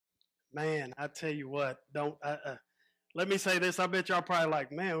Man, I tell you what, don't let me say this. I bet y'all probably like,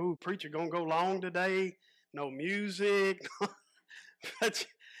 man, ooh, preacher gonna go long today. No music. But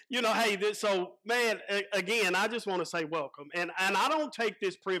hey, so man, again, I just want to say welcome, and I don't take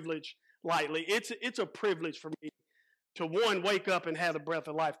this privilege lightly. It's a privilege for me to one wake up and have the breath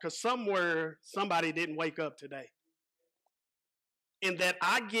of life because somewhere somebody didn't wake up today, and that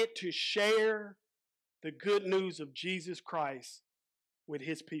I get to share the good news of Jesus Christ with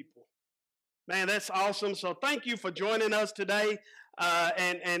His people. Man, that's awesome. So thank you for joining us today.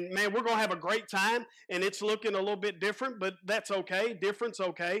 And man, we're going to have a great time. And it's looking a little bit different, but that's okay. Different's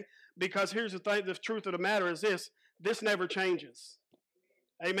okay. Because here's the thing, the truth of the matter is this never changes.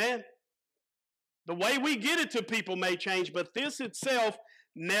 Amen? The way we get it to people may change, but this itself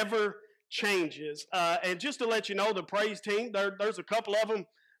never changes. And just to let you know, the praise team, there's a couple of them.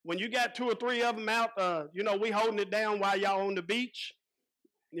 When you got two or three of them out, we holding it down while y'all on the beach,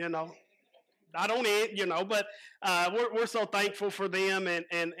 Not on it, but we're so thankful for them,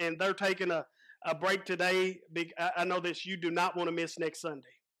 and they're taking a break today. I know this, you do not want to miss next Sunday.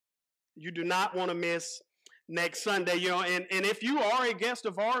 You do not want to miss next Sunday, and if you are a guest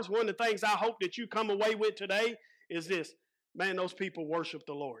of ours, one of the things I hope that you come away with today is this: man, those people worship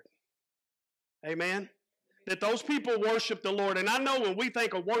the Lord. Amen? That those people worship the Lord. And I know when we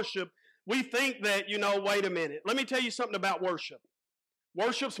think of worship, we think that, wait a minute. Let me tell you something about worship.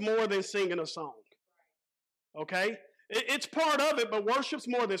 Worship's more than singing a song. Okay? It's part of it, but worship's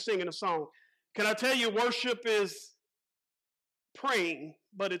more than singing a song. Can I tell you, worship is praying,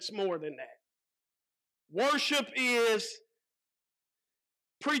 but it's more than that. Worship is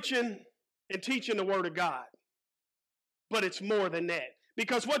preaching and teaching the Word of God, but it's more than that.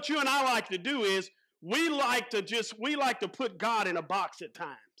 Because what you and I like to do is we like to put God in a box at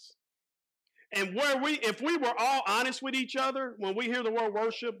times. And if we were all honest with each other, when we hear the word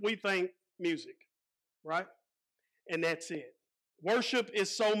worship, we think music, right? And that's it. Worship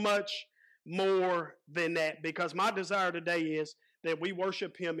is so much more than that, because my desire today is that we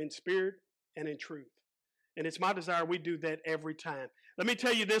worship Him in spirit and in truth. And it's my desire we do that every time. Let me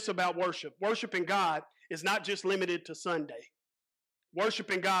tell you this about worship. Worshiping God is not just limited to Sunday.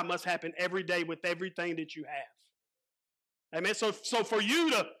 Worshiping God must happen every day with everything that you have. Amen. So for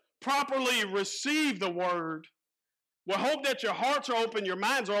you to properly receive the word, we hope that your hearts are open, your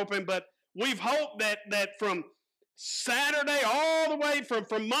minds are open, but we've hoped that from Saturday all the way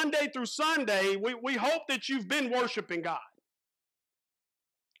from Monday through Sunday, we hope that you've been worshiping God.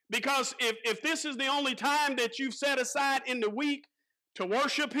 Because if this is the only time that you've set aside in the week to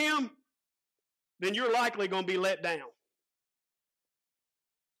worship Him, then you're likely going to be let down.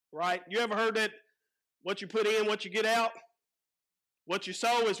 Right? You ever heard that what you put in, what you get out? What you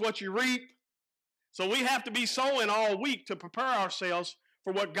sow is what you reap. So we have to be sowing all week to prepare ourselves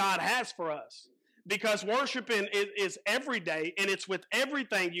for what God has for us. Because worshiping is every day, and it's with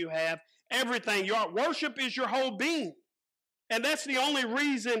everything you have, everything you are. Worship is your whole being. And that's the only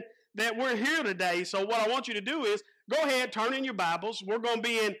reason that we're here today. So what I want you to do is go ahead, turn in your Bibles. We're going to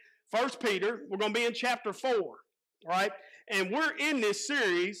be in 1 Peter. We're going to be in chapter 4. Right? And we're in this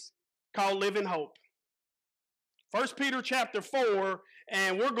series called Living Hope. 1 Peter chapter 4,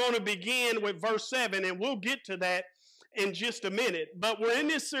 and we're going to begin with verse 7, and we'll get to that in just a minute. But we're in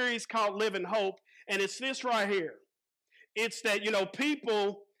this series called Living Hope, and it's this right here. It's that,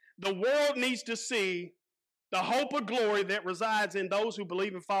 people, the world needs to see the hope of glory that resides in those who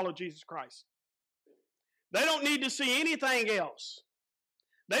believe and follow Jesus Christ. They don't need to see anything else.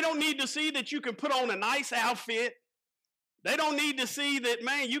 They don't need to see that you can put on a nice outfit. They don't need to see that,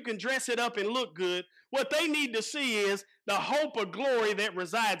 man, you can dress it up and look good. What they need to see is the hope of glory that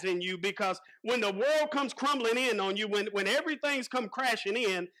resides in you, because when the world comes crumbling in on you, when everything's come crashing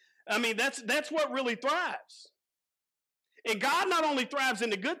in, that's what really thrives. And God not only thrives in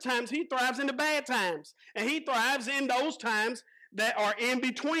the good times, He thrives in the bad times. And He thrives in those times that are in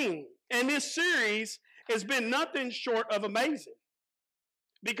between. And this series has been nothing short of amazing.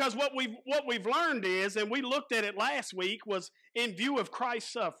 Because what we've learned is, and we looked at it last week, was in view of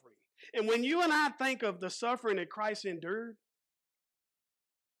Christ's suffering. And when you and I think of the suffering that Christ endured,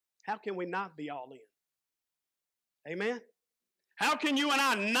 how can we not be all in? Amen? How can you and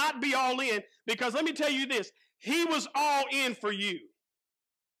I not be all in? Because let me tell you this, He was all in for you.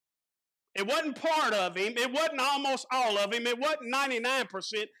 It wasn't part of Him. It wasn't almost all of Him. It wasn't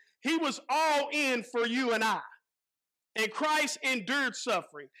 99%. He was all in for you and I. And Christ endured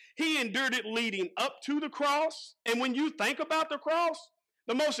suffering. He endured it leading up to the cross. And when you think about the cross,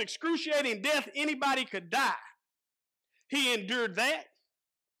 the most excruciating death anybody could die, He endured that.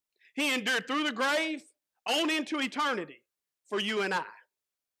 He endured through the grave on into eternity for you and I.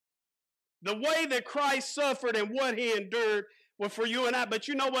 The way that Christ suffered and what he endured was for you and I. But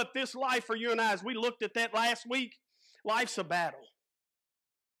you know what? This life for you and I, as we looked at that last week, life's a battle.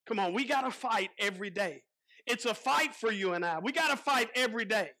 Come on, we got to fight every day. It's a fight for you and I. We got to fight every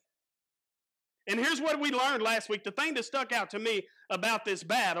day. And here's what we learned last week. The thing that stuck out to me about this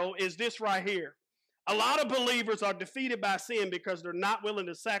battle is this right here. A lot of believers are defeated by sin because they're not willing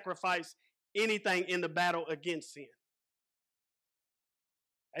to sacrifice anything in the battle against sin.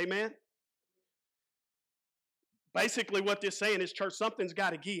 Amen? Basically what this is saying is, church, something's got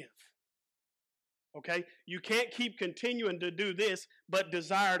to give. Okay? You can't keep continuing to do this, but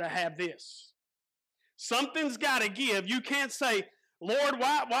desire to have this. Something's got to give. You can't say, Lord,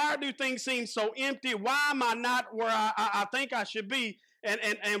 why do things seem so empty? Why am I not where I think I should be?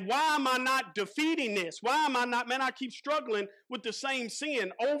 And why am I not defeating this? Why am I not, man, I keep struggling with the same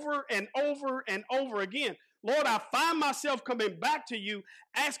sin over and over and over again. Lord, I find myself coming back to you,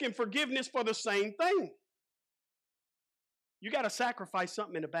 asking forgiveness for the same thing. You got to sacrifice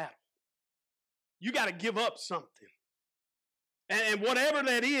something in the battle. You got to give up something. And whatever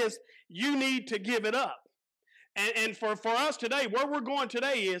that is, you need to give it up. And for us today, where we're going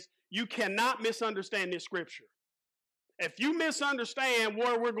today is, you cannot misunderstand this scripture. If you misunderstand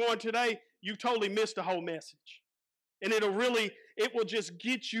where we're going today, you totally missed the whole message. And it will just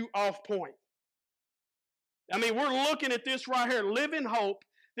get you off point. I mean, we're looking at this right here, Living Hope.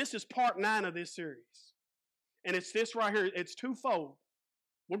 This is part 9 of this series. And it's this right here. It's twofold.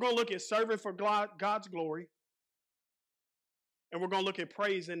 We're going to look at serving for God's glory. And we're going to look at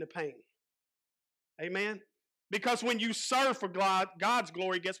praise in the pain. Amen? Because when you serve for God's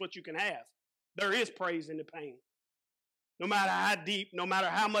glory, guess what you can have? There is praise in the pain. No matter how deep, no matter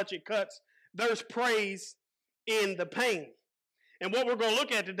how much it cuts, there's praise in the pain. And what we're going to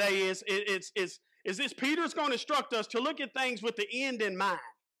look at today is this. Peter's going to instruct us to look at things with the end in mind.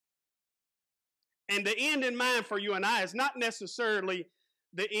 And the end in mind for you and I is not necessarily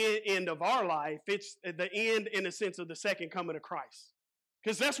the end of our life. It's the end in the sense of the second coming of Christ.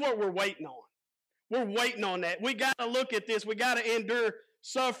 Because that's what we're waiting on. We're waiting on that. We got to look at this. We got to endure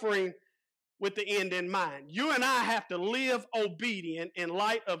suffering with the end in mind. You and I have to live obedient in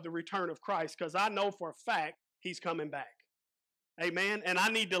light of the return of Christ, because I know for a fact he's coming back. Amen. And I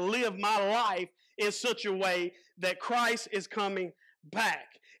need to live my life in such a way that Christ is coming back.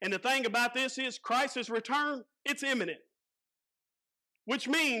 And the thing about this is, Christ's return, it's imminent. Which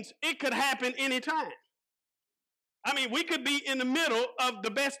means it could happen anytime. I mean, we could be in the middle of the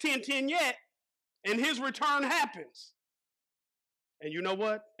best 10-10 yet, and his return happens. And you know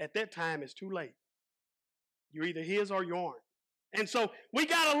what? At that time, it's too late. You're either his or you aren't. And so we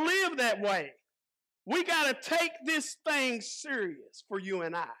got to live that way. We got to take this thing serious for you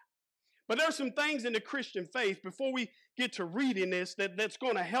and I. But there's some things in the Christian faith, before we get to reading this, that's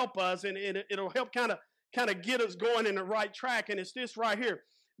going to help us, and it'll help kind of get us going in the right track. And it's this right here.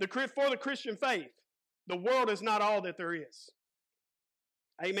 For the Christian faith, the world is not all that there is.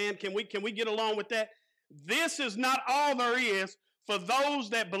 Amen. Can we get along with that? This is not all there is for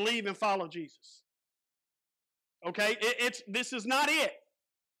those that believe and follow Jesus. Okay? This is not it.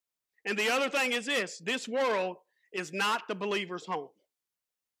 And the other thing is this world is not the believer's home.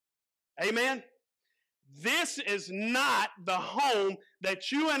 Amen? This is not the home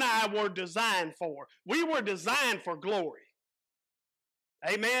that you and I were designed for. We were designed for glory.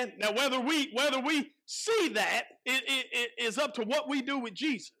 Amen? Now, whether we see that, it is up to what we do with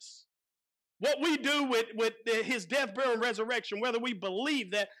Jesus. What we do with his death, burial, and resurrection, whether we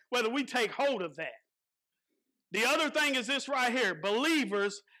believe that, whether we take hold of that. The other thing is this right here.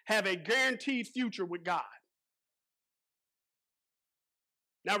 Believers have a guaranteed future with God.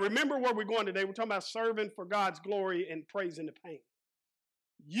 Now, remember where we're going today. We're talking about serving for God's glory and praising the pain.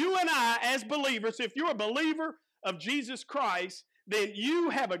 You and I, as believers, if you're a believer of Jesus Christ, then you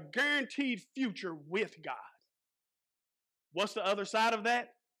have a guaranteed future with God. What's the other side of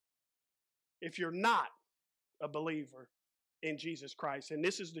that? If you're not a believer in Jesus Christ, and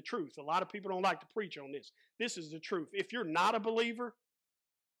this is the truth. A lot of people don't like to preach on this. This is the truth. If you're not a believer,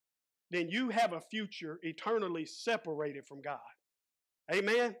 then you have a future eternally separated from God.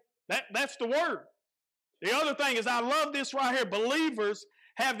 Amen? That's the word. The other thing is, I love this right here. Believers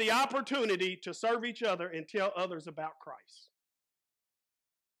have the opportunity to serve each other and tell others about Christ.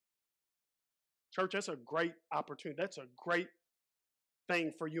 Church, that's a great opportunity. That's a great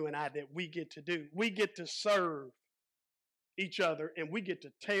thing for you and I that we get to do. We get to serve each other, and we get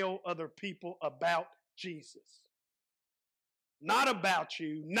to tell other people about Jesus. Not about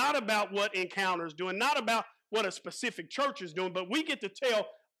you, not about what Encounter's doing, not about what a specific church is doing, but we get to tell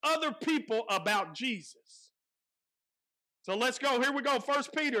other people about Jesus. So let's go. Here we go. 1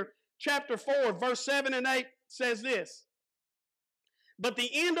 Peter chapter 4, verse 7 and 8 says this. But the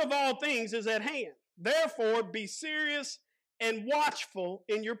end of all things is at hand. Therefore, be serious and watchful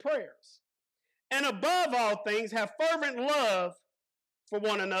in your prayers. And above all things, have fervent love for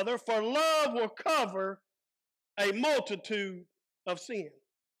one another, for love will cover a multitude of sin.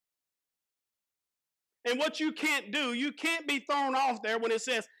 And what you can't do, you can't be thrown off there when it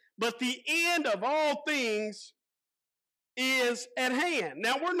says, but the end of all things is at hand.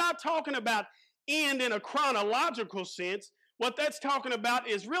 Now, we're not talking about end in a chronological sense. What that's talking about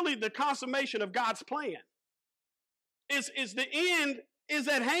is really the consummation of God's plan. Is the end is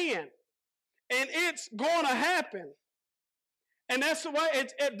at hand. And it's going to happen. And that's the way,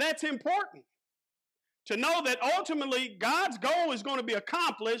 that's important. To know that ultimately God's goal is going to be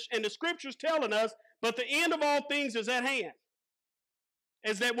accomplished, and the scripture's telling us, but the end of all things is at hand.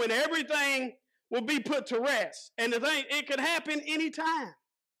 Is that when everything will be put to rest. And the thing, it could happen anytime.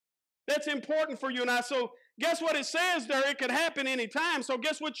 That's important for you and I. So guess what it says there? It could happen anytime. So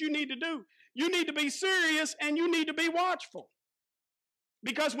guess what you need to do? You need to be serious and you need to be watchful.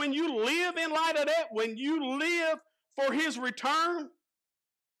 Because when you live in light of that, when you live for his return,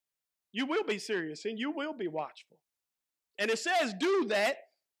 you will be serious and you will be watchful. And it says do that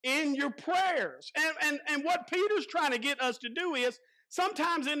in your prayers. And what Peter's trying to get us to do is,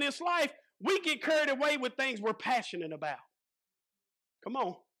 sometimes in this life, we get carried away with things we're passionate about. Come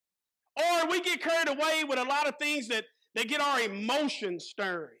on. Or we get carried away with a lot of things that get our emotions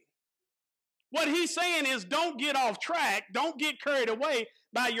stirring. What he's saying is don't get off track. Don't get carried away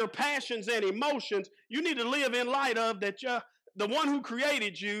by your passions and emotions. You need to live in light of that the one who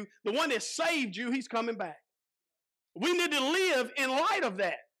created you, the one that saved you, he's coming back. We need to live in light of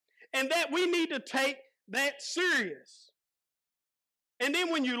that. And that we need to take that serious. And then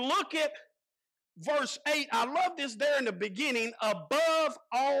when you look at verse 8, I love this there in the beginning, above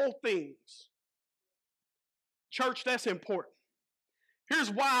all things. Church, that's important.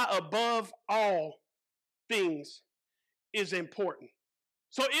 Here's why above all things is important.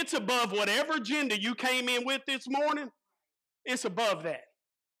 So it's above whatever agenda you came in with this morning. It's above that.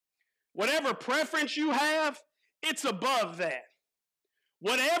 Whatever preference you have, it's above that.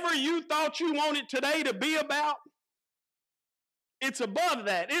 Whatever you thought you wanted today to be about, it's above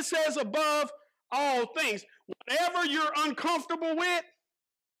that. It says above all things. Whatever you're uncomfortable with,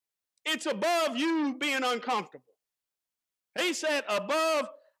 it's above you being uncomfortable. He said above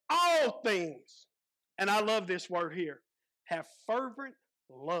all things. And I love this word here. Have fervent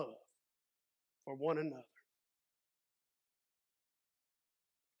love for one another.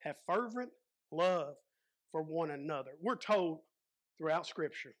 Have fervent love for one another. We're told throughout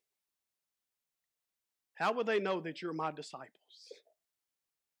Scripture, how will they know that you're my disciples?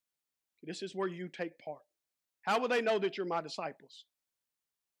 This is where you take part. How will they know that you're my disciples?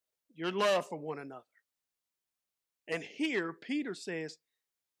 Your love for one another. And here, Peter says,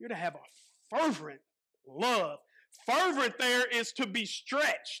 you're to have a fervent love. Fervent there is to be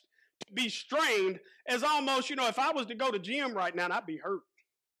stretched, to be strained, as almost, if I was to go to gym right now, I'd be hurt.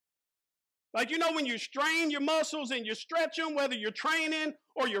 Like, when you strain your muscles and you stretch them, whether you're training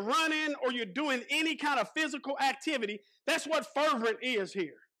or you're running or you're doing any kind of physical activity, that's what fervent is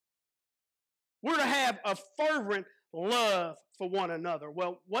here. We're to have a fervent love for one another.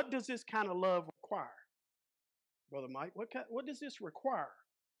 Well, what does this kind of love require? Brother Mike, what does this require?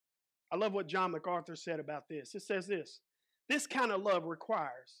 I love what John MacArthur said about this. It says this kind of love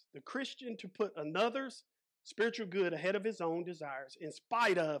requires the Christian to put another's spiritual good ahead of his own desires in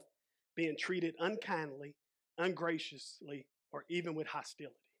spite of being treated unkindly, ungraciously, or even with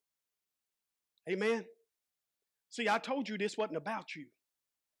hostility. Amen? See, I told you this wasn't about you.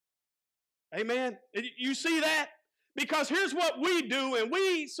 Amen? You see that? Because here's what we do, and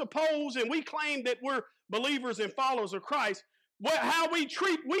we suppose and we claim that we're believers and followers of Christ. How we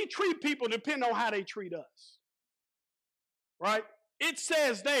treat people depend on how they treat us. Right? It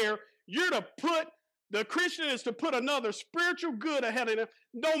says there, the Christian is to put another spiritual good ahead of them,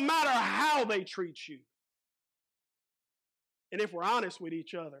 no matter how they treat you. And if we're honest with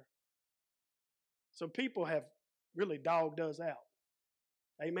each other, some people have really dogged us out.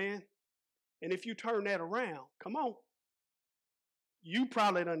 Amen? And if you turn that around, come on, you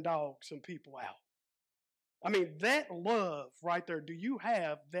probably done dogged some people out. I mean, that love right there, do you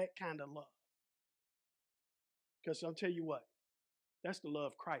have that kind of love? Because I'll tell you what, that's the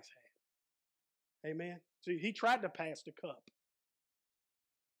love Christ had. Amen? See, he tried to pass the cup.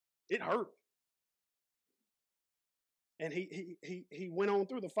 It hurt. And he went on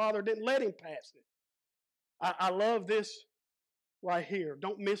through. The Father didn't let him pass it. I love this right here.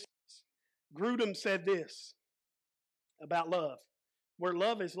 Don't miss this. Grudem said this about love. Where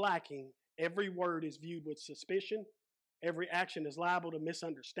love is lacking, every word is viewed with suspicion, every action is liable to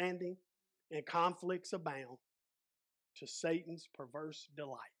misunderstanding, and conflicts abound to Satan's perverse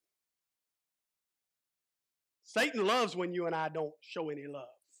delight. Satan loves when you and I don't show any love.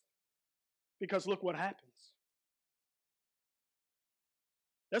 Because look what happens.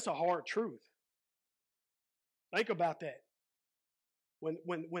 That's a hard truth. Think about that.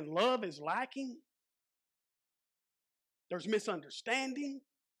 When love is lacking, there's misunderstanding,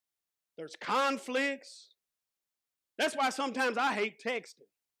 there's conflicts. That's why sometimes I hate texting.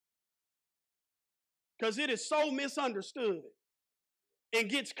 Because it is so misunderstood and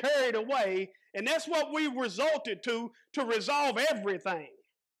gets carried away. And that's what we resulted to resolve everything.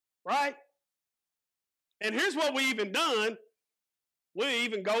 Right? And here's what we even done. We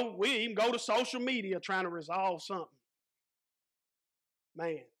even go to social media trying to resolve something.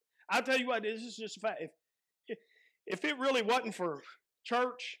 Man, I'll tell you what, this is just a fact. If it really wasn't for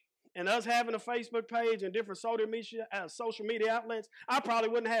church and us having a Facebook page and different social media outlets, I probably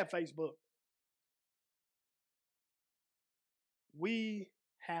wouldn't have Facebook. We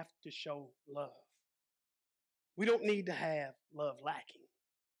have to show love. We don't need to have love lacking.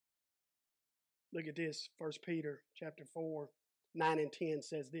 Look at this. 1 Peter chapter 4, 9 and 10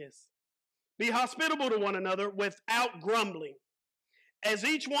 says this. Be hospitable to one another without grumbling. As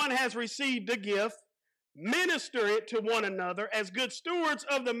each one has received a gift, minister it to one another as good stewards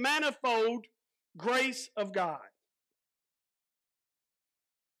of the manifold grace of God.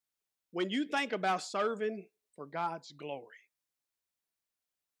 When you think about serving for God's glory,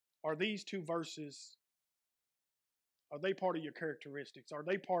 are these two verses, are they part of your characteristics? Are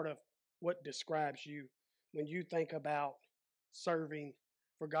they part of what describes you when you think about serving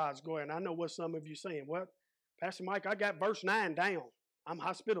for God's glory? And I know what some of you are saying. Well, Pastor Mike, I got verse 9 down. I'm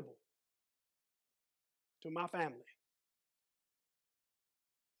hospitable to my family.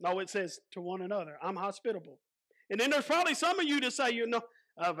 No, it says to one another. I'm hospitable. And then there's probably some of you to say,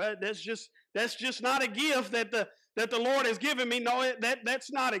 that's just not a gift that the Lord has given me. No,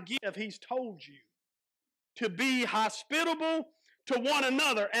 that's not a gift. He's told you to be hospitable to one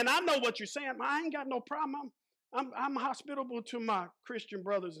another. And I know what you're saying. I ain't got no problem. I'm hospitable to my Christian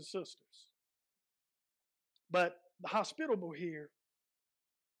brothers and sisters. But the hospitable here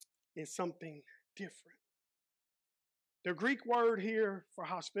is something different. The Greek word here for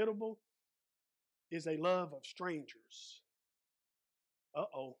hospitable is a love of strangers.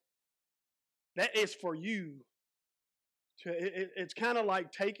 Uh-oh. That is for you. It's kind of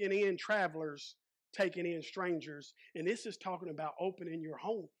like taking in travelers, taking in strangers. And this is talking about opening your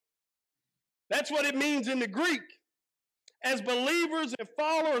home. That's what it means in the Greek. As believers and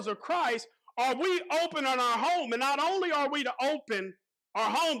followers of Christ, are we open on our home? And not only are we to open our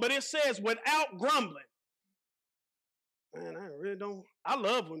home, but it says without grumbling. Man, I really don't. I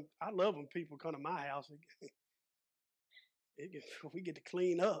love when people come to my house. We get to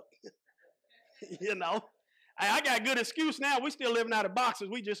clean up. I got a good excuse now. We still living out of boxes.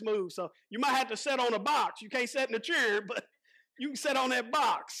 We just moved. So you might have to sit on a box. You can't sit in a chair, but you can sit on that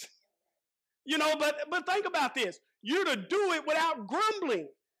box. But think about this. You're to do it without grumbling.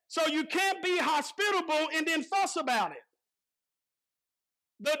 So you can't be hospitable and then fuss about it.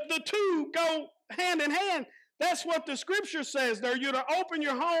 The two go hand in hand. That's what the scripture says there. You're to open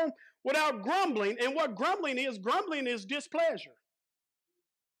your home without grumbling. And what grumbling is displeasure.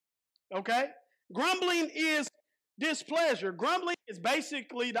 Okay? Grumbling is displeasure. Grumbling is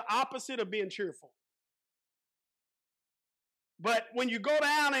basically the opposite of being cheerful. But when you go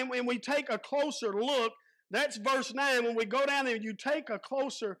down and when we take a closer look, that's verse 9. When we go down and you take a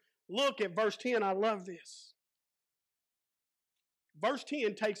closer look at verse 10, I love this. Verse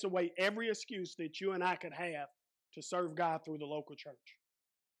 10 takes away every excuse that you and I could have to serve God through the local church.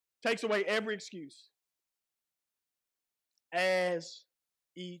 Takes away every excuse. As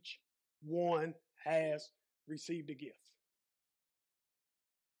each one has received a gift.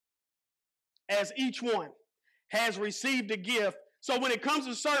 As each one has received a gift. So when it comes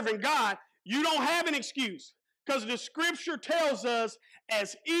to serving God, you don't have an excuse. Because the scripture tells us,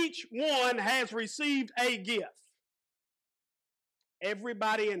 as each one has received a gift.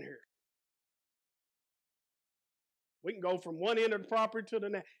 Everybody in here. We can go from one end of the property to the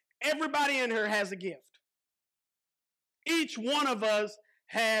next. Everybody in here has a gift. Each one of us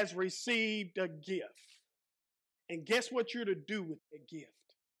has received a gift. And guess what you're to do with the gift?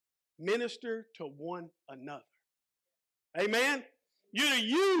 Minister to one another. Amen? You're to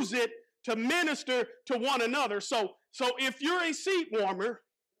use it to minister to one another. So if you're a seat warmer,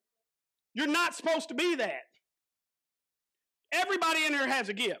 you're not supposed to be that. Everybody in here has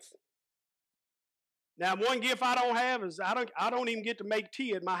a gift. Now, one gift I don't have is I don't even get to make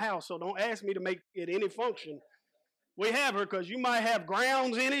tea at my house, so don't ask me to make it any function. We have her because you might have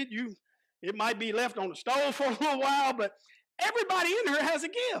grounds in it. It might be left on the stove for a little while, but everybody in here has a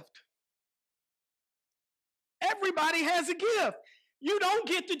gift. Everybody has a gift. You don't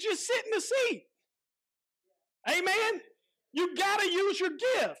get to just sit in the seat. Amen? You got to use your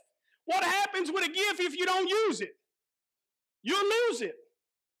gift. What happens with a gift if you don't use it? You'll lose it.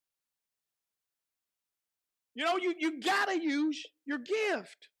 You know, you got to use your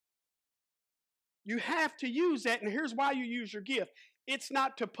gift. You have to use that, and here's why you use your gift. It's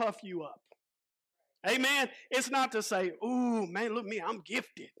not to puff you up. Amen? It's not to say, ooh, man, look at me, I'm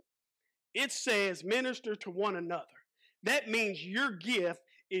gifted. It says minister to one another. That means your gift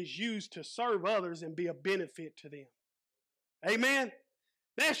is used to serve others and be a benefit to them. Amen?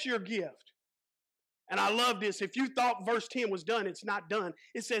 That's your gift. And I love this. If you thought verse 10 was done, it's not done.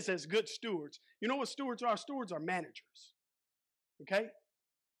 It says as good stewards. You know what stewards are? Stewards are managers. Okay?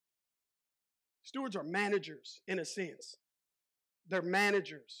 Stewards are managers in a sense. They're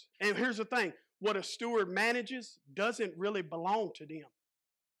managers. And here's the thing. What a steward manages doesn't really belong to them.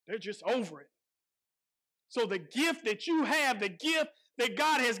 They're just over it. So the gift that you have, the gift that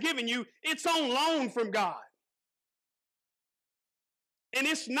God has given you, it's on loan from God. And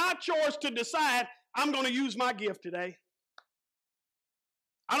it's not yours to decide, I'm going to use my gift today.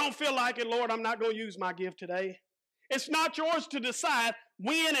 I don't feel like it, Lord, I'm not going to use my gift today. It's not yours to decide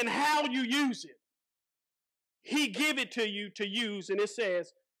when and how you use it. He give it to you to use, and it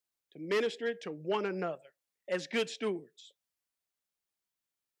says to minister it to one another as good stewards.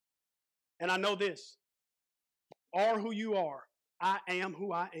 And I know this, are who you are. I am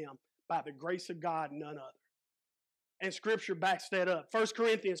who I am by the grace of God, none other. And Scripture backs that up. 1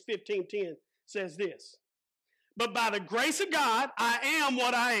 Corinthians 15:10 says this, but by the grace of God, I am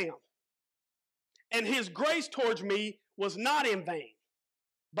what I am. And his grace towards me was not in vain.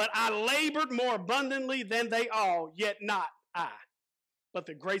 But I labored more abundantly than they all, yet not I, but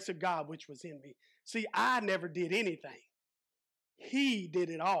the grace of God which was in me. See, I never did anything. He did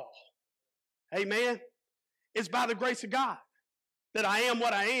it all. Amen? It's by the grace of God that I am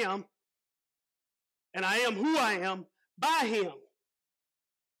what I am, and I am who I am by him.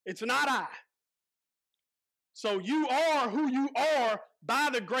 It's not I. So you are who you are by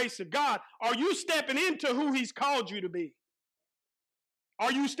the grace of God. Are you stepping into who he's called you to be?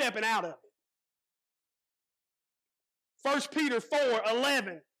 Are you stepping out of it? 1 Peter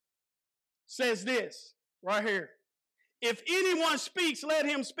 4:11 says this right here. If anyone speaks, let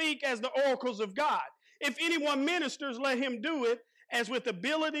him speak as the oracles of God. If anyone ministers, let him do it as with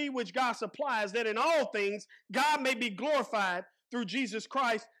ability which God supplies, that in all things God may be glorified through Jesus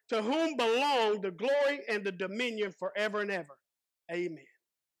Christ, to whom belong the glory and the dominion forever and ever. Amen.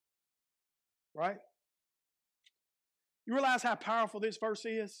 Right? You realize how powerful this verse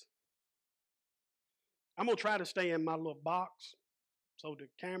is? I'm going to try to stay in my little box so the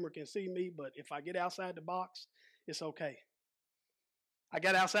camera can see me, but if I get outside the box, it's okay. I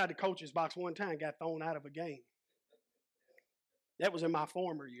got outside the coach's box one time, got thrown out of a game. That was in my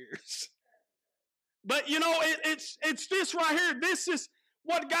former years. But you know, it's this right here. This is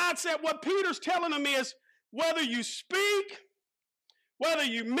what God said. What Peter's telling them is, whether you speak, whether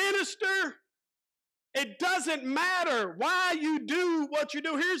you minister, it doesn't matter why you do what you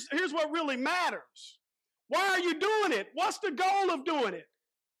do. Here's what really matters. Why are you doing it? What's the goal of doing it?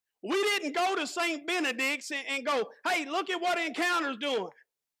 We didn't go to St. Benedict's and go, hey, look at what Encounter's doing.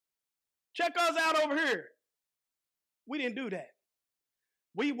 Check us out over here. We didn't do that.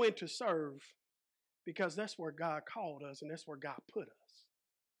 We went to serve because that's where God called us and that's where God put us.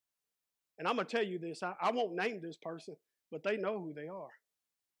 And I'm going to tell you this. I won't name this person, but they know who they are.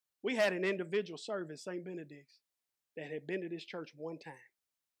 We had an individual serve at St. Benedict's that had been to this church one time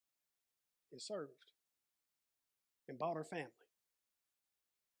and served and bought her family.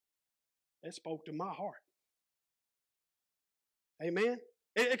 That spoke to my heart. Amen?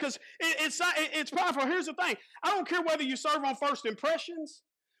 Because it's powerful. Here's the thing. I don't care whether you serve on First Impressions,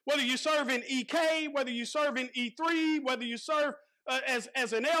 whether you serve in EK, whether you serve in E3, whether you serve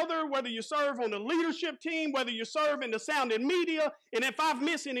as an elder, whether you serve on the leadership team, whether you serve in the sound and media, and if I've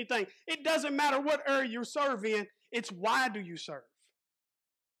missed anything, it doesn't matter what area you serve in. It's why do you serve?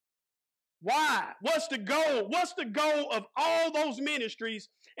 Why? What's the goal? What's the goal of all those ministries?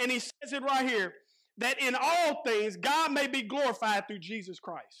 And he says it right here, that in all things God may be glorified through Jesus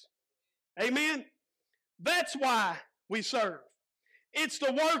Christ. Amen? That's why we serve. It's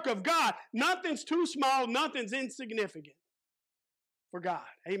the work of God. Nothing's too small, nothing's insignificant for God.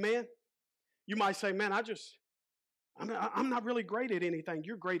 Amen? You might say, man, I'm not really great at anything.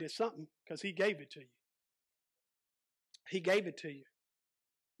 You're great at something because he gave it to you. He gave it to you.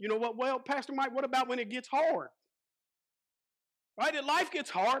 You know what? Well, Pastor Mike, what about when it gets hard? Right? If life gets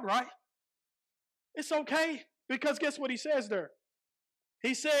hard, right? It's okay, because guess what he says there?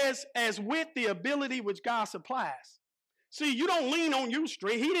 He says, as with the ability which God supplies. See, you don't lean on your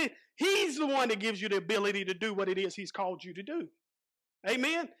strength. He's the one that gives you the ability to do what it is he's called you to do.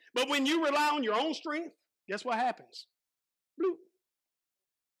 Amen? But when you rely on your own strength, guess what happens? Bloop.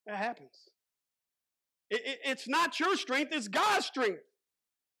 That happens. It's not your strength, it's God's strength.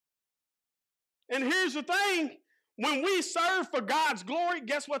 And here's the thing. When we serve for God's glory,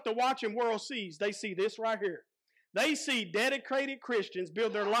 guess what the watching world sees? They see this right here. They see dedicated Christians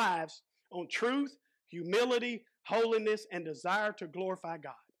build their lives on truth, humility, holiness, and desire to glorify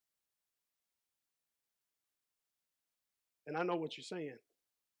God. And I know what you're saying.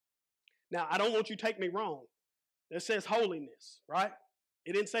 Now, I don't want you to take me wrong. It says holiness, right?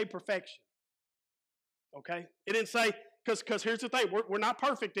 It didn't say perfection. Okay? It didn't say, because here's the thing. We're not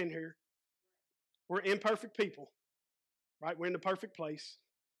perfect in here. We're imperfect people. Right? We're in the perfect place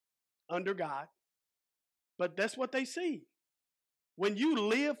under God. But that's what they see. When you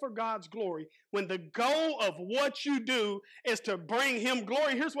live for God's glory, when the goal of what you do is to bring Him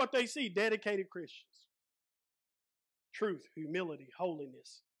glory, here's what they see: dedicated Christians. Truth, humility,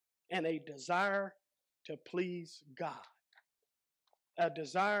 holiness, and a desire to please God. A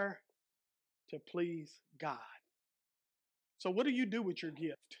desire to please God. So what do you do with your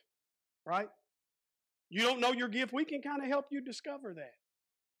gift? Right? You don't know your gift? We can kind of help you discover that.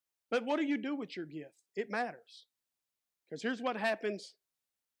 But what do you do with your gift? It matters. Because here's what happens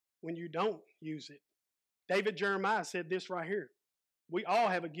when you don't use it. David Jeremiah said this right here. We all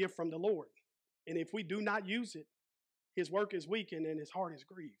have a gift from the Lord. And if we do not use it, His work is weakened and His heart is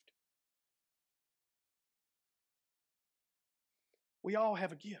grieved. We all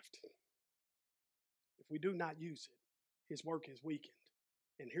have a gift. If we do not use it, His work is weakened.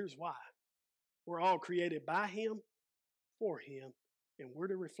 And here's why. We're all created by Him, for Him, and we're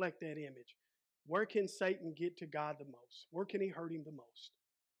to reflect that image. Where can Satan get to God the most? Where can he hurt Him the most?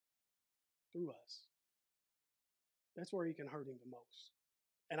 Through us. That's where he can hurt Him the most.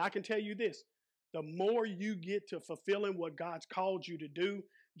 And I can tell you this, the more you get to fulfilling what God's called you to do,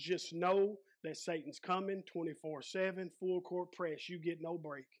 just know that Satan's coming 24/7, full court press. You get no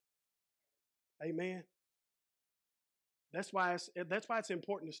break. Amen. That's why it's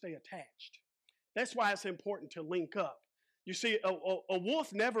important to stay attached. That's why it's important to link up. You see, a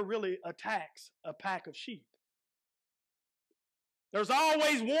wolf never really attacks a pack of sheep. There's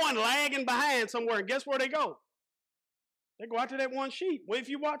always one lagging behind somewhere, and guess where they go? They go after that one sheep. Well, if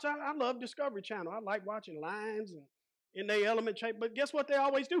you watch, I love Discovery Channel. I like watching lions and in their element shape, but guess what they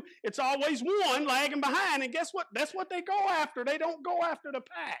always do? It's always one lagging behind, and guess what? That's what they go after. They don't go after the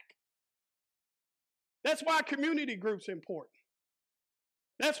pack. That's why community group's important.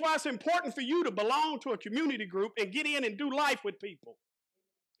 That's why it's important for you to belong to a community group and get in and do life with people.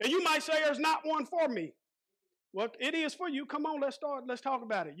 And you might say, there's not one for me. Well, it is for you. Come on, let's talk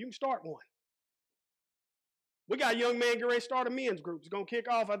about it. You can start one. We got a young man getting ready to start a men's group. It's going to kick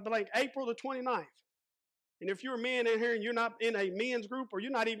off, I think, April the 29th. And if you're a man in here and you're not in a men's group or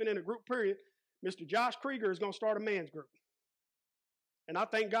you're not even in a group period, Mr. Josh Krieger is going to start a men's group. And I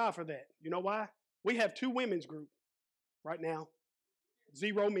thank God for that. You know why? We have 2 women's groups right now.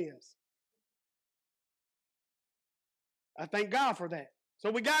 0 men's. I thank God for that.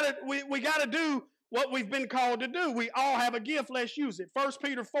 So we gotta do what we've been called to do. We all have a gift. Let's use it. 1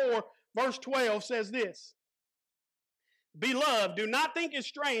 Peter 4, verse 12 says this. Beloved, do not think it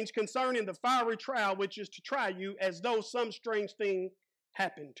strange concerning the fiery trial which is to try you, as though some strange thing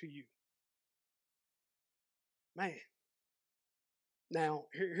happened to you. Man. Now,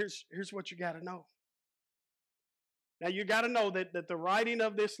 here's what you got to know. Now, you got to know that the writing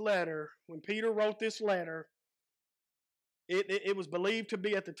of this letter, when Peter wrote this letter, it was believed to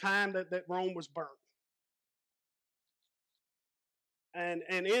be at the time that Rome was burnt. And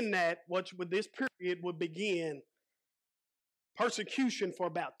in that, with this period would begin persecution for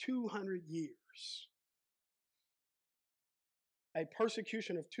about 200 years. A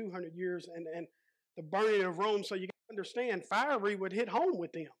persecution of 200 years and the burning of Rome. So you got to understand, fiery would hit home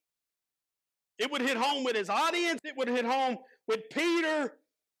with them. It would hit home with his audience. It would hit home with Peter.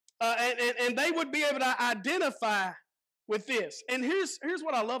 And they would be able to identify with this. And here's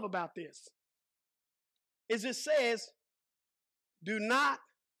what I love about this. Is it says, do not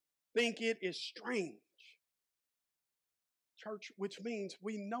think it is strange. Church, which means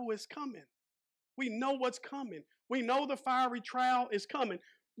we know it's coming. We know what's coming. We know the fiery trial is coming.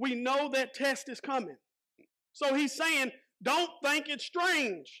 We know that test is coming. So he's saying, don't think it's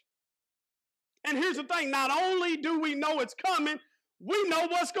strange. And here's the thing, not only do we know it's coming, we know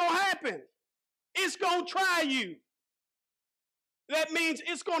what's going to happen. It's going to try you. That means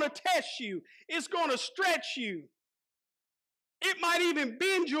it's going to test you. It's going to stretch you. It might even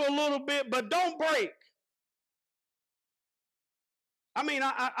bend you a little bit, but don't break. I mean,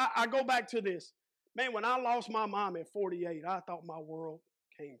 I go back to this. Man, when I lost my mom at 48, I thought my world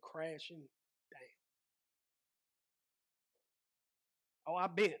came crashing down. Oh, I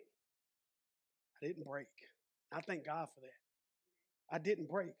bent. I didn't break. I thank God for that. I didn't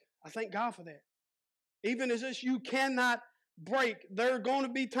break. I thank God for that. Even as this, you cannot break. There are going to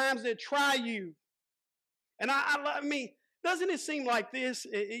be times that try you. And I mean, doesn't it seem like this?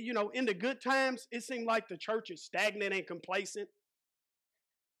 In the good times, it seemed like the church is stagnant and complacent.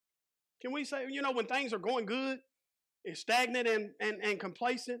 Can we say, when things are going good, it's stagnant and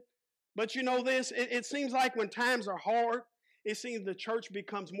complacent? But you know this, it seems like when times are hard, it seems the church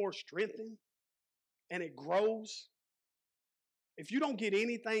becomes more strengthened and it grows. If you don't get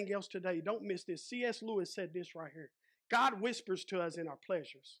anything else today, don't miss this. C.S. Lewis said this right here. God whispers to us in our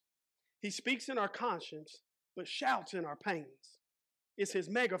pleasures. He speaks in our conscience, but shouts in our pains. It's his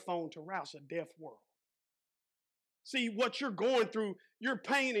megaphone to rouse a deaf world. See, what you're going through, your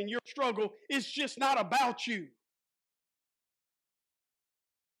pain and your struggle, is just not about you.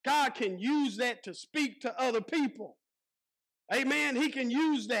 God can use that to speak to other people. Amen. He can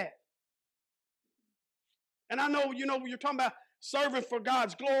use that. And I know, you're talking about serving for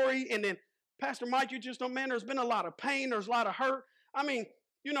God's glory. And then, Pastor Mike, you just don't, man, there's been a lot of pain. There's a lot of hurt. I mean,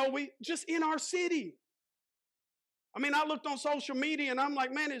 we just in our city. I mean, I looked on social media and I'm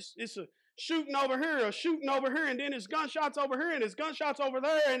like, man, it's a shooting over here, a shooting over here, and then it's gunshots over here, and it's gunshots over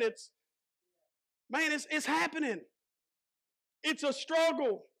there, and it's happening. It's a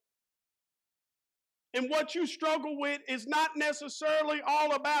struggle. And what you struggle with is not necessarily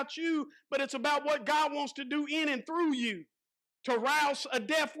all about you, but it's about what God wants to do in and through you to rouse a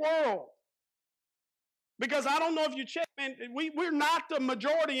deaf world. Because I don't know if you check, man, we're not the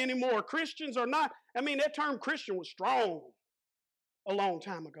majority anymore. Christians are not. I mean, that term Christian was strong a long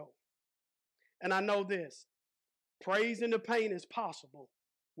time ago. And I know this, praise in the pain is possible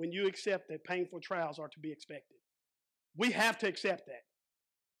when you accept that painful trials are to be expected. We have to accept that.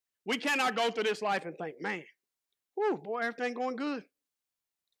 We cannot go through this life and think, man, whew, boy, everything going good.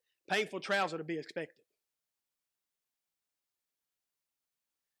 Painful trials are to be expected.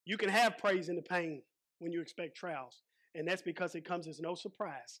 You can have praise in the pain when you expect trials, and that's because it comes as no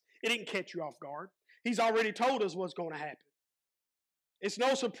surprise. It didn't catch you off guard. He's already told us what's going to happen. It's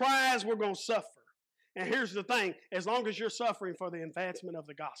no surprise we're going to suffer. And here's the thing, as long as you're suffering for the advancement of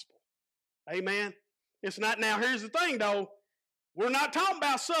the gospel. Amen? It's not now. Here's the thing, though. We're not talking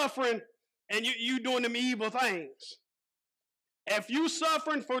about suffering and you doing them evil things. If you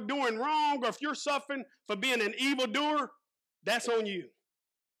suffering for doing wrong or if you're suffering for being an evildoer, that's on you.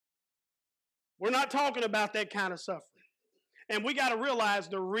 We're not talking about that kind of suffering. And we got to realize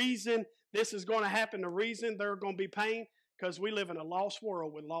the reason this is going to happen, the reason there's going to be pain, because we live in a lost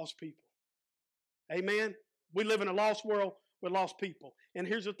world with lost people. Amen? We live in a lost world with lost people. And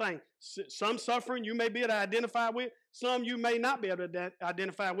here's the thing. Some suffering you may be able to identify with. Some you may not be able to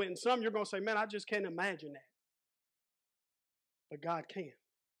identify with. And some you're going to say, man, I just can't imagine that. But God can.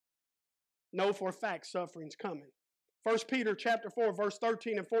 Know for a fact suffering's coming. 1 Peter chapter 4, verse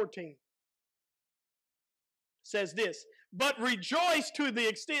 13 and 14 says this, but rejoice to the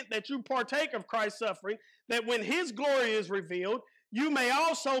extent that you partake of Christ's suffering, that when his glory is revealed, you may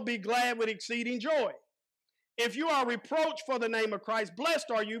also be glad with exceeding joy. If you are reproached for the name of Christ,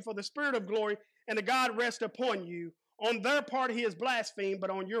 blessed are you, for the Spirit of glory and the God rest upon you. On their part he is blasphemed, but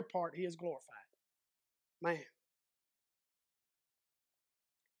on your part he is glorified. Man.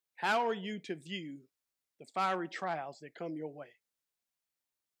 How are you to view the fiery trials that come your way?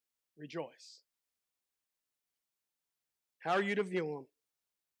 Rejoice. How are you to view them?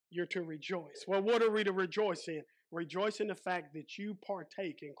 You're to rejoice. Well, what are we to rejoice in? Rejoice in the fact that you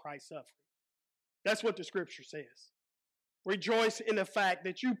partake in Christ's suffering. That's what the scripture says. Rejoice in the fact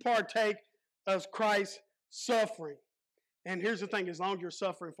that you partake of Christ's suffering. And here's the thing, as long as you're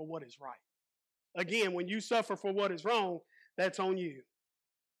suffering for what is right. Again, when you suffer for what is wrong, that's on you.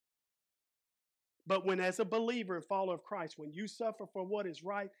 But when as a believer and follower of Christ, when you suffer for what is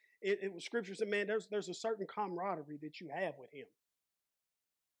right, it was scripture said, man, there's a certain camaraderie that you have with him.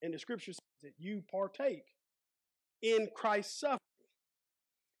 And the scripture says that you partake in Christ's suffering.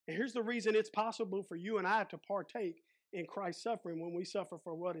 And here's the reason it's possible for you and I to partake in Christ's suffering when we suffer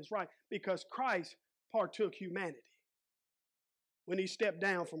for what is right. Because Christ partook humanity when he stepped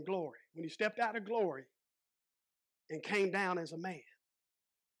down from glory. When he stepped out of glory and came down as a man.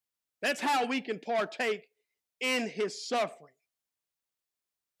 That's how we can partake in his suffering.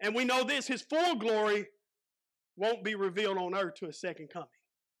 And we know this, his full glory won't be revealed on earth to his second coming.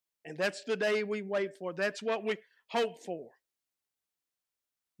 And that's the day we wait for. That's what we hope for.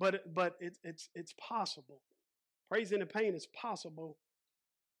 But it's possible. Praising the pain is possible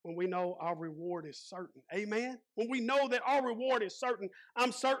when we know our reward is certain. Amen? When we know that our reward is certain,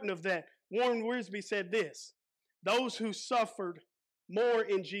 I'm certain of that. Warren Wiersbe said this, those who suffered more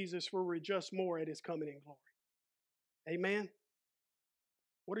in Jesus will rejoice more at his coming in glory. Amen?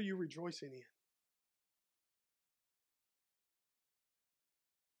 What are you rejoicing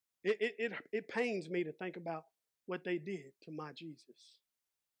in? It pains me to think about what they did to my Jesus.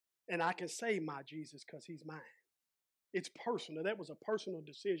 And I can say my Jesus because he's mine. It's personal. That was a personal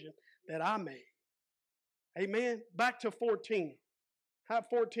decision that I made. Amen. Back to 14. Have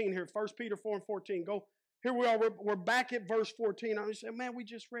 14 here. 1 Peter 4 and 14. Go. Here we are. We're back at verse 14. I said, man, we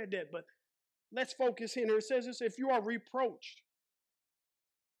just read that. But let's focus in here. It says this, if you are reproached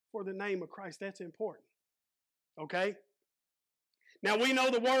for the name of Christ, that's important. Okay? Now we know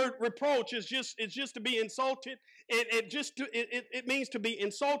the word reproach is just to be insulted. It means to be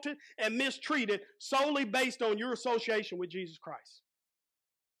insulted and mistreated solely based on your association with Jesus Christ.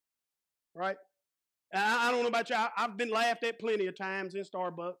 Right? I don't know about you. I've been laughed at plenty of times in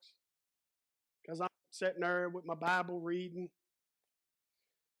Starbucks because I'm sitting there with my Bible reading.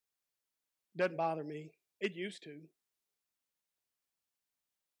 Doesn't bother me. It used to.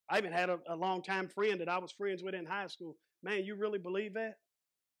 I even had a long-time friend that I was friends with in high school. Man, you really believe that?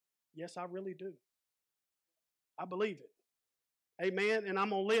 Yes, I really do. I believe it. Amen. And I'm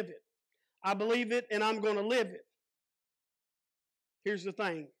going to live it. I believe it and I'm going to live it. Here's the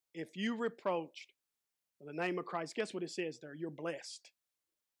thing. If you reproached for the name of Christ, guess what it says there? You're blessed.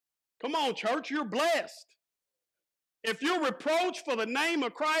 Come on, church, you're blessed. If you're reproached for the name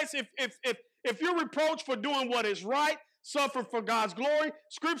of Christ, if you're reproached for doing what is right, suffer for God's glory,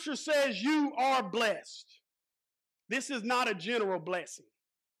 Scripture says you are blessed. This is not a general blessing.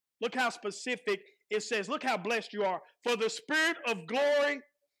 Look how specific it says. Look how blessed you are. For the Spirit of glory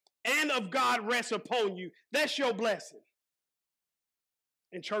and of God rests upon you. That's your blessing.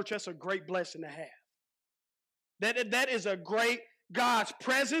 And church, that's a great blessing to have. That is a great, God's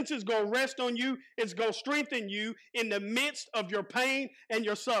presence is going to rest on you. It's going to strengthen you in the midst of your pain and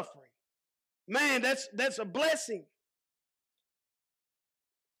your suffering. Man, that's a blessing.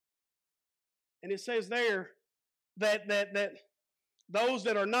 And it says there, that those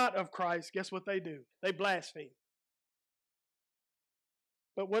that are not of Christ, guess what they do? They blaspheme.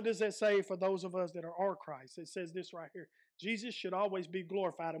 But what does that say for those of us that are Christ? It says this right here. Jesus should always be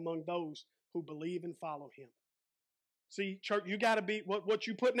glorified among those who believe and follow him. See, church, you got to be what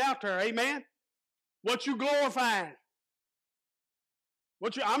you putting out there, amen? What you glorifying.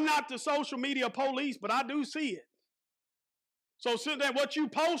 I'm not the social media police, but I do see it. So that what you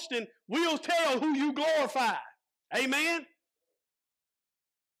posting will tell who you glorify. Amen?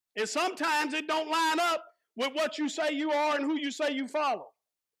 And sometimes it don't line up with what you say you are and who you say you follow.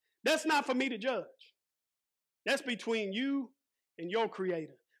 That's not for me to judge. That's between you and your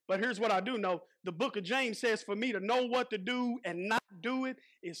Creator. But here's what I do know. The book of James says for me to know what to do and not do it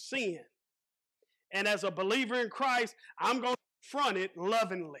is sin. And as a believer in Christ, I'm going to confront it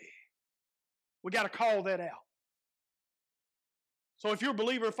lovingly. We got to call that out. So if you're a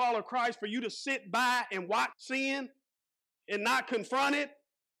believer and follower of Christ, for you to sit by and watch sin and not confront it,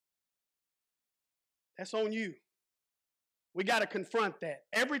 that's on you. We got to confront that.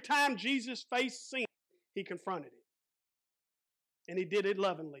 Every time Jesus faced sin, he confronted it. And he did it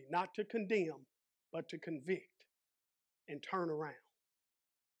lovingly, not to condemn, but to convict and turn around.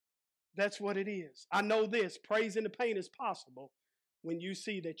 That's what it is. I know this, praise in the pain is possible when you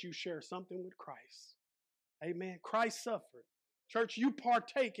see that you share something with Christ. Amen. Christ suffered. Church, you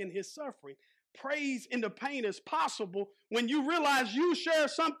partake in his suffering. Praise in the pain is possible when you realize you share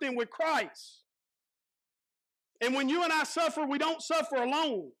something with Christ. And when you and I suffer, we don't suffer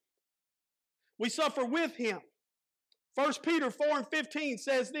alone. We suffer with him. 1 Peter 4 and 15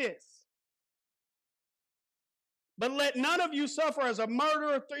 says this. But let none of you suffer as a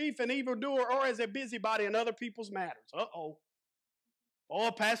murderer, thief, and evildoer, or as a busybody in other people's matters. Uh-oh.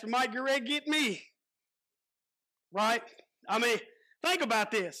 Oh, Pastor Mike, you're ready to get me. Right? I mean, think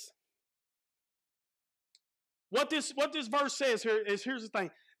about this. What this verse says here is, here's the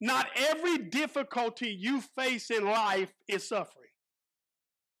thing. Not every difficulty you face in life is suffering.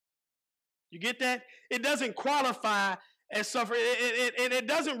 You get that? It doesn't qualify as suffering. It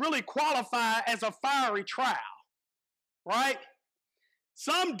doesn't really qualify as a fiery trial. Right?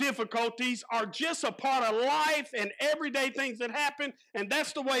 Some difficulties are just a part of life and everyday things that happen, and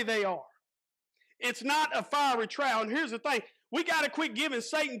that's the way they are. It's not a fiery trial. And here's the thing. We got to quit giving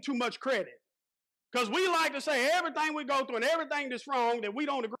Satan too much credit. Because we like to say everything we go through and everything that's wrong that we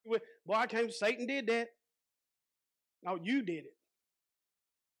don't agree with, boy, I can't, Satan did that. No, you did it.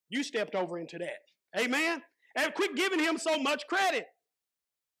 You stepped over into that. Amen? And quit giving him so much credit.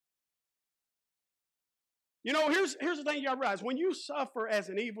 You know, here's the thing you got to realize. When you suffer as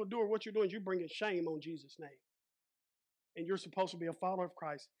an evildoer, what you're doing is you're bringing shame on Jesus' name. And you're supposed to be a follower of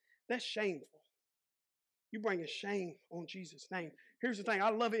Christ. That's shameful. You bringing shame on Jesus' name. Here's the thing. I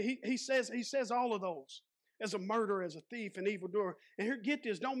love it. He says all of those. As a murderer, as a thief, an evildoer. And here, get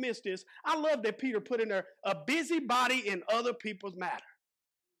this. Don't miss this. I love that Peter put in there, a busybody in other people's matter.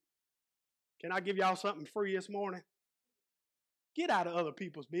 Can I give y'all something free this morning? Get out of other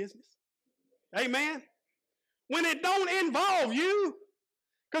people's business. Amen? When it don't involve you.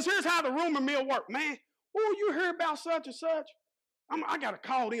 Because here's how the rumor mill works. Man, oh, you heard about such and such? I got to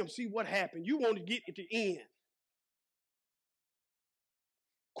call them, see what happened. You want to get at the end.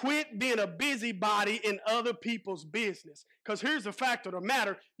 Quit being a busybody in other people's business. Because here's the fact of the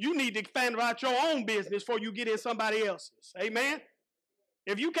matter. You need to find out your own business before you get in somebody else's. Amen?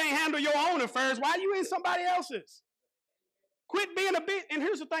 If you can't handle your own affairs, why are you in somebody else's? Quit being a bit. And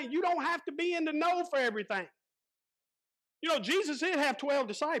here's the thing. You don't have to be in the know for everything. You know, Jesus did have 12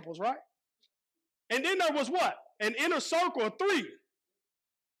 disciples, right? And then there was what? An inner circle of 3.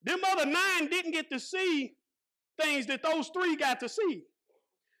 Them other 9 didn't get to see things that those 3 got to see.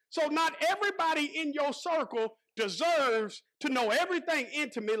 So not everybody in your circle deserves to know everything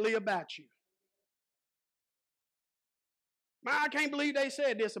intimately about you. Man, I can't believe they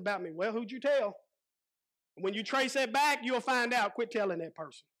said this about me. Well, who'd you tell? When you trace that back, you'll find out. Quit telling that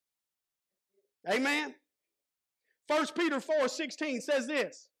person. Amen? 1 Peter 4:16 says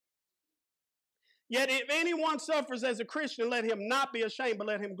this. Yet if anyone suffers as a Christian, let him not be ashamed, but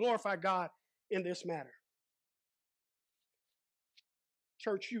let him glorify God in this matter.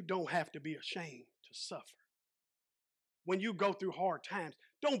 Church, you don't have to be ashamed to suffer. When you go through hard times,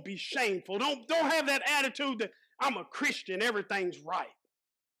 don't be shameful. Don't have that attitude that I'm a Christian, everything's right.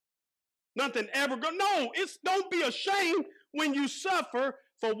 Nothing ever go. No, don't be ashamed when you suffer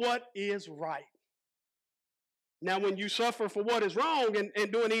for what is right. Now, when you suffer for what is wrong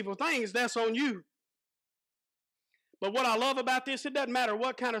and doing evil things, that's on you. But what I love about this, it doesn't matter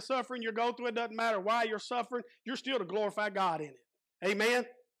what kind of suffering you go through. It doesn't matter why you're suffering. You're still to glorify God in it. Amen?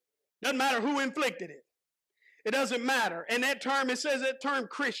 Doesn't matter who inflicted it. It doesn't matter. And that term, it says that term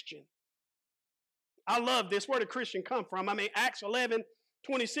Christian. I love this. Where did Christian come from? I mean, Acts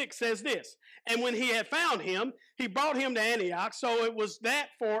 11:26 says this. And when he had found him, he brought him to Antioch. So it was that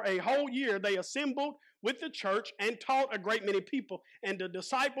for a whole year they assembled with the church and taught a great many people. And the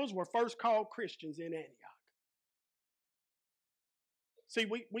disciples were first called Christians in Antioch. See,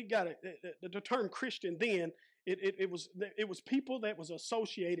 we got it. The term Christian then, it was people that was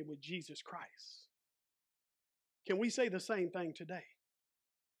associated with Jesus Christ. Can we say the same thing today?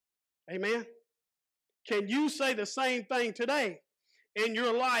 Amen? Can you say the same thing today in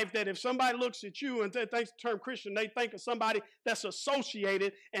your life, that if somebody looks at you and thinks the term Christian, they think of somebody that's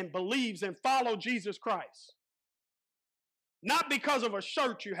associated and believes and follows Jesus Christ? Not because of a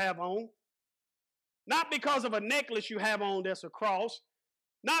shirt you have on, not because of a necklace you have on that's a cross,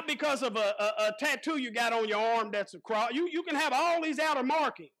 not because of a tattoo you got on your arm that's a cross. You can have all these outer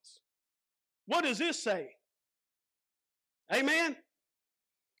markings. What does this say? Amen?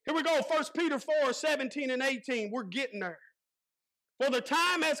 Here we go, 1 Peter 4:17 and 18. We're getting there. For the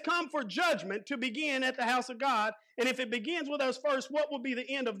time has come for judgment to begin at the house of God. And if it begins with us first, what will be the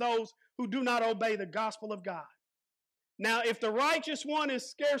end of those who do not obey the gospel of God? Now, if the righteous one is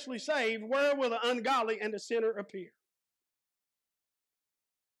scarcely saved, where will the ungodly and the sinner appear?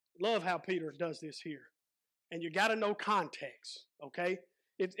 Love how Peter does this here. And you got to know context, okay?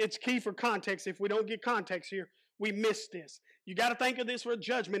 It's key for context. If we don't get context here, we miss this. You got to think of this where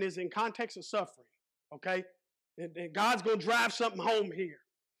judgment is in context of suffering, okay? And God's going to drive something home here.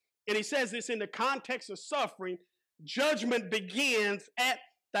 And he says this in the context of suffering, judgment begins at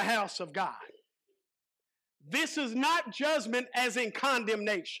the house of God. This is not judgment as in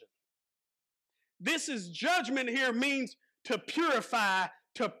condemnation. This is judgment here means to purify,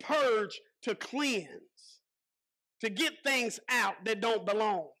 to purge, to cleanse, to get things out that don't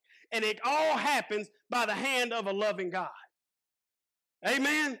belong. And it all happens by the hand of a loving God.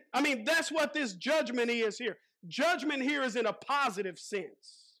 Amen? I mean, that's what this judgment is here. Judgment here is in a positive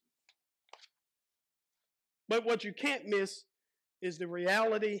sense. But what you can't miss is the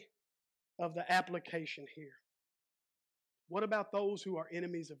reality of the application here. What about those who are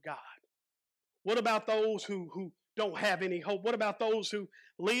enemies of God? What about those who don't have any hope? What about those who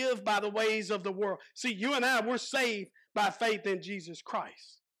live by the ways of the world? See, you and I, we're saved by faith in Jesus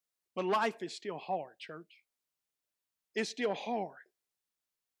Christ. But life is still hard, church. It's still hard.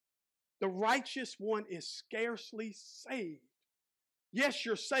 The righteous one is scarcely saved. Yes,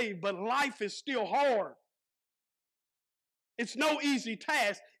 you're saved, but life is still hard. It's no easy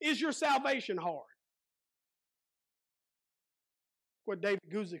task. Is your salvation hard? What David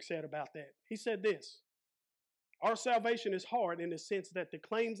Guzik said about that. He said this: our salvation is hard in the sense that the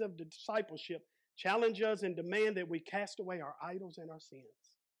claims of discipleship challenge us and demand that we cast away our idols and our sins.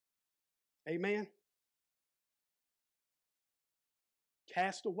 Amen?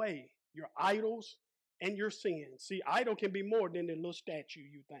 Cast away your idols and your sins. See, idol can be more than the little statue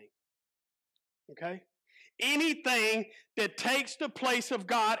you think. Okay? Anything that takes the place of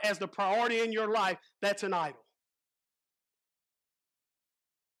God as the priority in your life, that's an idol.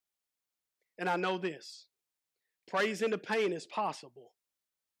 And I know this: praise into pain is possible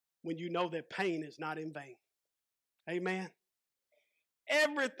when you know that pain is not in vain. Amen?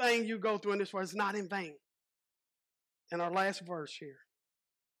 Everything you go through in this world is not in vain. And our last verse here,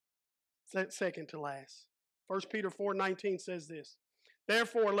 second to last, 1 Peter 4:19 says this: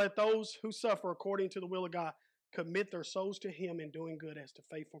 therefore let those who suffer according to the will of God commit their souls to Him in doing good as the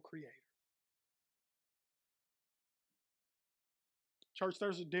faithful Creator. Church,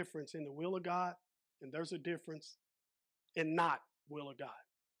 there's a difference in the will of God, and there's a difference in not will of God.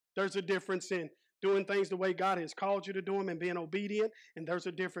 There's a difference in doing things the way God has called you to do them and being obedient, and there's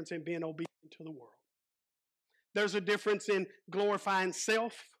a difference in being obedient to the world. There's a difference in glorifying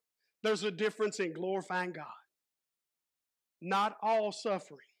self. There's a difference in glorifying God. Not all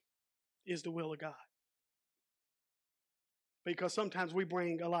suffering is the will of God. Because sometimes we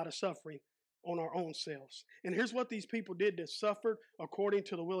bring a lot of suffering on our own selves. And here's what these people did that suffered according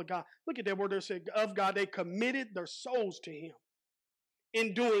to the will of God. Look at that word there said, of God, they committed their souls to Him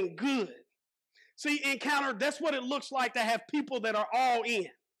in doing good. See, Encounter, that's what it looks like to have people that are all in.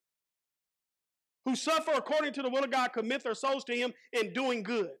 Who suffer according to the will of God, commit their souls to Him in doing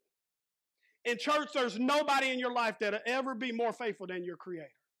good. In church, there's nobody in your life that'll ever be more faithful than your Creator.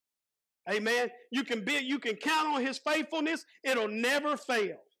 Amen. You can count on His faithfulness. It'll never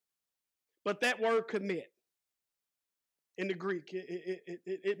fail. But that word commit in the Greek,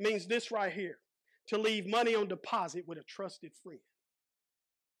 it means this right here: to leave money on deposit with a trusted friend.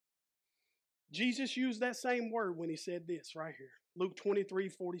 Jesus used that same word when He said this right here, Luke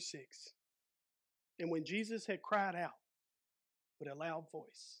 23:46. And when Jesus had cried out with a loud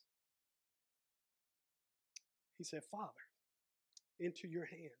voice, He said, Father, into your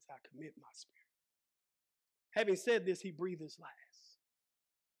hands I commit my spirit. Having said this, He breathed His last.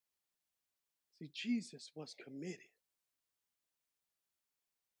 See, Jesus was committed.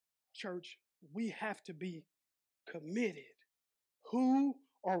 Church, we have to be committed. Who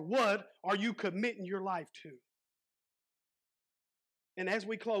or what are you committing your life to? And as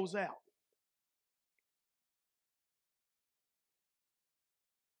we close out,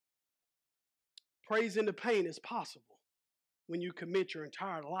 praise into pain is possible when you commit your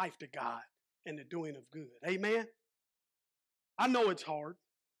entire life to God and the doing of good. Amen? I know it's hard.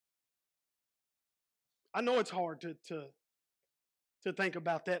 I know it's hard to think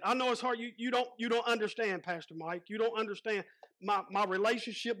about that. I know it's hard. You don't understand, Pastor Mike. You don't understand. My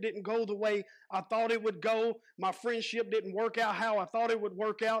relationship didn't go the way I thought it would go. My friendship didn't work out how I thought it would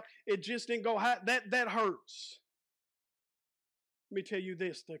work out. It just didn't go how that hurts. Let me tell you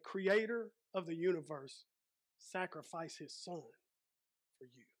this: the Creator of the universe sacrificed His Son for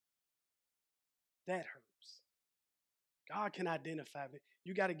you. That hurts. God can identify it.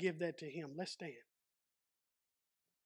 You got to give that to Him. Let's stand.